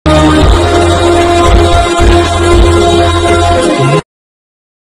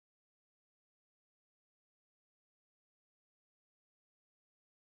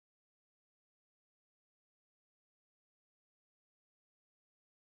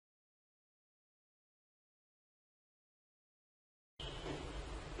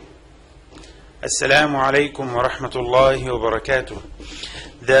Assalamu alaikum wa rahmatullahi wa barakatuh.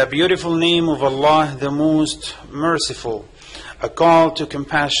 The beautiful name of Allah, the most merciful, a call to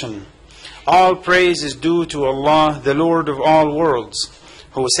compassion. All praise is due to Allah, the Lord of all worlds,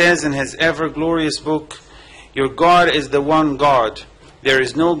 who says in His ever-glorious book, "Your God is the one God. There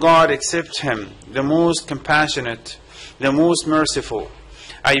is no God except Him, the most compassionate, the most merciful.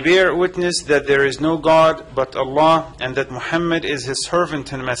 I bear witness that there is no God but Allah, and that Muhammad is His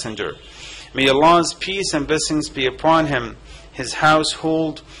servant and messenger. May Allah's peace and blessings be upon him, his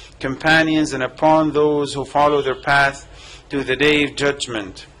household, companions, and upon those who follow their path to the day of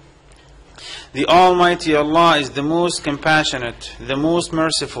judgment." The Almighty Allah is the most compassionate, the most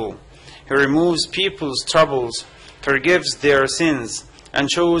merciful. He removes people's troubles, forgives their sins,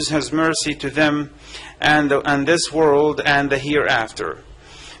 and shows His mercy to them and this world and the hereafter.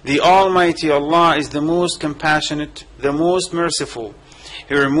 The Almighty Allah is the most compassionate, the most merciful.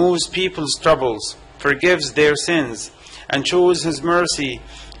 He removes people's troubles, forgives their sins, and shows His mercy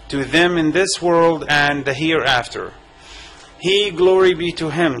to them in this world and the hereafter. He, glory be to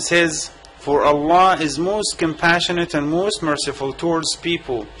Him, says, "For Allah is most compassionate and most merciful towards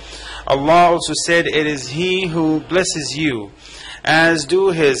people." Allah also said, "It is He who blesses you, as do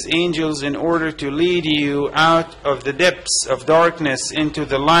His angels, in order to lead you out of the depths of darkness into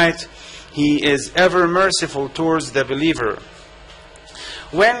the light. He is ever merciful towards the believer."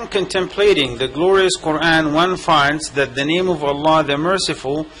 When contemplating the glorious Quran, one finds that the name of Allah, the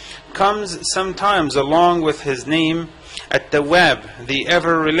Merciful, comes sometimes along with His name, At-Tawwab, the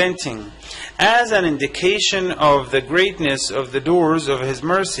ever-relenting, as an indication of the greatness of the doors of His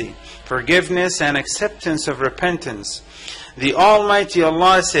mercy, forgiveness and acceptance of repentance. The Almighty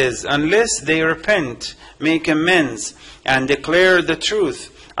Allah says, "Unless they repent, make amends, and declare the truth,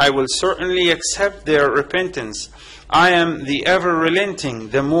 I will certainly accept their repentance. I am the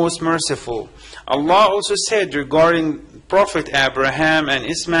ever-relenting, the most merciful." Allah also said regarding Prophet Abraham and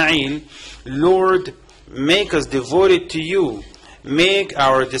Ismail, "Lord, make us devoted to you. Make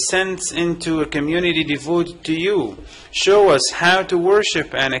our descendants into a community devoted to you. Show us how to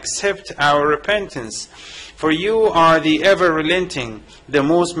worship and accept our repentance. For you are the ever-relenting, the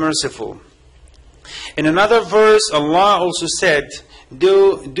most merciful." In another verse, Allah also said,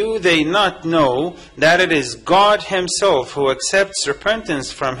 Do they not know that it is God Himself who accepts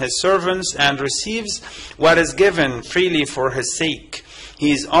repentance from His servants and receives what is given freely for His sake?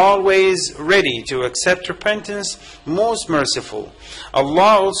 He is always ready to accept repentance, most merciful.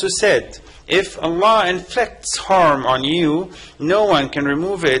 Allah also said, "If Allah inflicts harm on you, no one can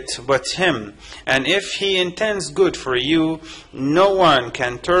remove it but Him. And if He intends good for you, no one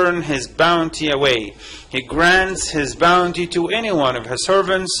can turn His bounty away. He grants His bounty to any one of His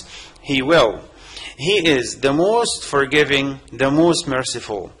servants He will. He is the most forgiving, the most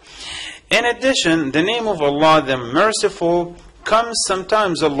merciful." In addition, the name of Allah, the Merciful, comes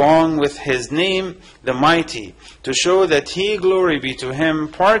sometimes along with His name, the Mighty, to show that He, glory be to Him,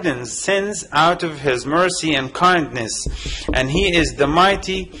 pardons sins out of His mercy and kindness, and He is the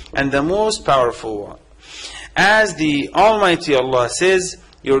Mighty and the most powerful one. As the Almighty Allah says,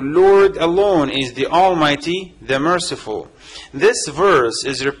 "Your Lord alone is the Almighty, the Merciful." This verse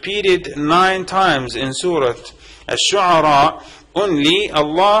is repeated 9 times in Surah Ash-Shu'ara. Only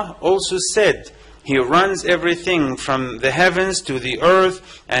Allah also said, "He runs everything from the heavens to the earth,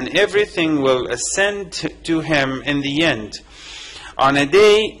 and everything will ascend to Him in the end, on a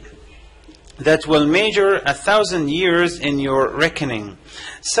day that will measure 1,000 years in your reckoning.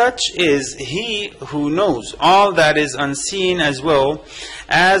 Such is He who knows all that is unseen as well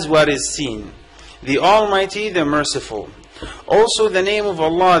as what is seen, the Almighty, the Merciful." Also, the name of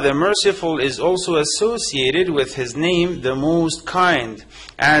Allah, the Merciful, is also associated with His name, the Most Kind,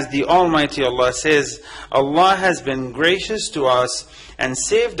 as the Almighty Allah says, "Allah has been gracious to us and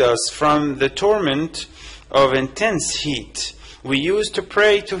saved us from the torment of intense heat. We used to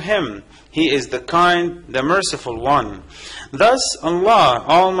pray to Him. He is the kind, the merciful one." Thus, Allah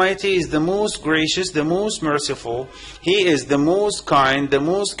Almighty is the most gracious, the most merciful. He is the most kind, the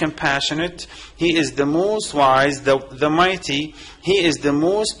most compassionate. He is the most wise, the mighty. He is the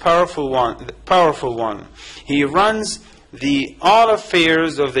most powerful one. He runs all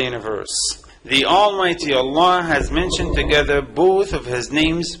affairs of the universe. The Almighty Allah has mentioned together both of His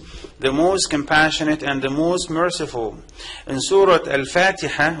names, the most compassionate and the most merciful, in Surah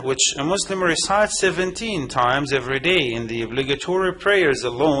Al-Fatiha, which a Muslim recites 17 times every day in the obligatory prayers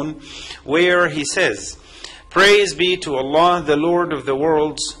alone, where he says, "Praise be to Allah, the Lord of the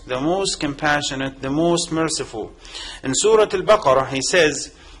worlds, the most compassionate, the most merciful." In Surah Al-Baqarah, he says,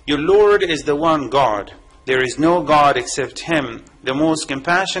 "Your Lord is the one God. there is no God except Him, the most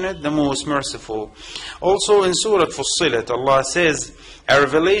compassionate, the most merciful. Also in Surah Fussilat, Allah says, a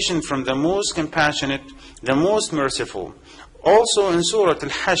revelation from the most compassionate, the most merciful. Also in Surah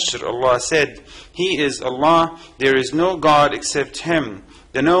Al-Hashr, Allah said, He is Allah, there is no God except Him,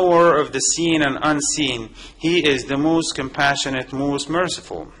 the knower of the seen and unseen. He is the most compassionate, most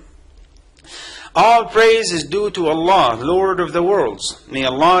merciful. All praise is due to Allah, Lord of the worlds. May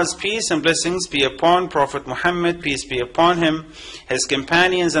Allah's peace and blessings be upon Prophet Muhammad, peace be upon him, his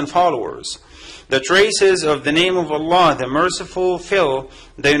companions and followers. The traces of the name of Allah, the Merciful, fill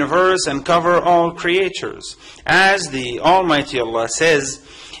the universe and cover all creatures. As the Almighty Allah says,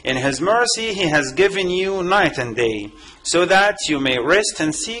 in His mercy He has given you night and day, so that you may rest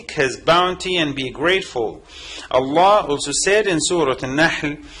and seek His bounty and be grateful. Allah also said in Surah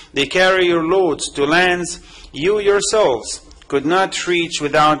An-Nahl, they carry your loads to lands you yourselves could not reach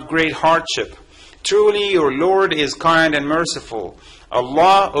without great hardship. Truly your Lord is kind and merciful.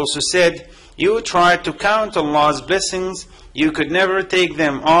 Allah also said, you tried to count Allah's blessings, you could never take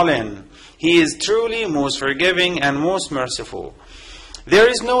them all in. He is truly most forgiving and most merciful. There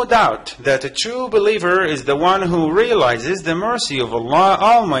is no doubt that a true believer is the one who realizes the mercy of Allah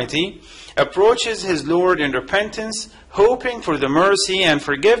Almighty, approaches his Lord in repentance, hoping for the mercy and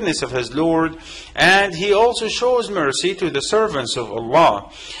forgiveness of his Lord, and he also shows mercy to the servants of Allah,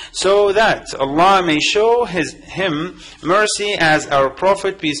 so that Allah may show him mercy, as our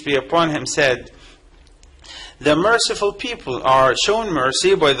Prophet, peace be upon him, said, the merciful people are shown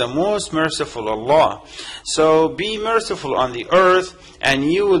mercy by the most merciful Allah. So be merciful on the earth,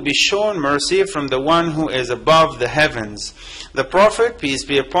 and you will be shown mercy from the one who is above the heavens. The Prophet, peace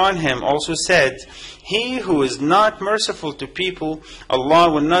be upon him, also said, he who is not merciful to people,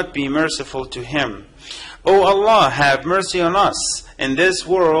 Allah will not be merciful to him. O Allah, have mercy on us in this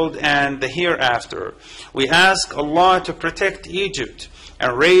world and the hereafter. We ask Allah to protect Egypt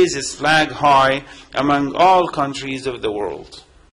and raise His flag high among all countries of the world.